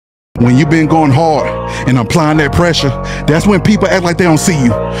When you've been going hard and applying that pressure, that's when people act like they don't see you.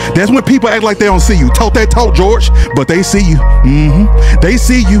 That's when people act like they don't see you. Talk that talk, George, but they see you. They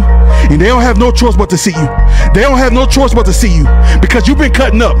see you, and they don't have no choice but to see you. They don't have no choice but to see you because you've been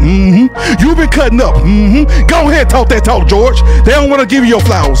cutting up. You've been cutting up. Go ahead, talk that talk, George. They don't want to give you your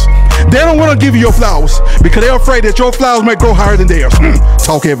flowers. They don't want to give you your flowers because they're afraid that your flowers may grow higher than theirs.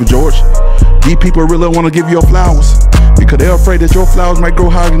 Talk heavy, George. These people really want to give you your flowers because they're afraid that your flowers might grow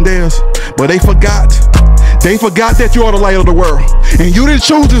higher than theirs. But they forgot. They forgot that you are the light of the world. And you didn't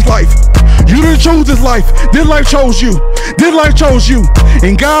choose this life. You didn't choose this life. This life chose you. This life chose you.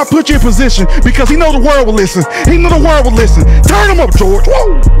 And God put you in position because he knows the world will listen. He knows the world will listen. Turn them up, George.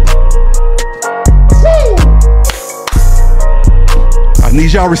 Woo! Woo! I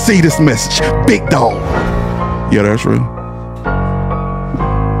need y'all to receive this message. Big dog. Yeah, that's real.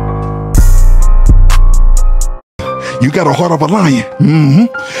 You got a heart of a lion.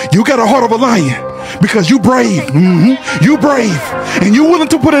 You got a heart of a lion because you brave. You brave. And you willing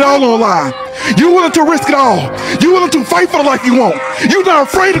to put it all on the line. You willing to risk it all. You willing to fight for the life you want. You're not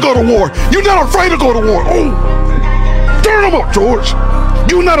afraid to go to war. You're not afraid to go to war. Oh, turn them up, George.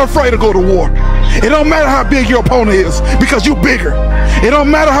 You're not afraid to go to war. It don't matter how big your opponent is because you bigger. It don't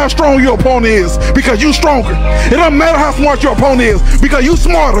matter how strong your opponent is because you stronger. It don't matter how smart your opponent is because you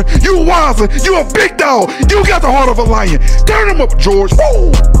smarter, you wiser, you a big dog. You got the heart of a lion. Turn them up, George.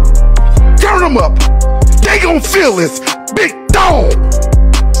 Woo! Turn them up. They gonna feel this. Big dog.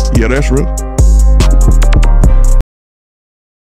 Yeah, that's real.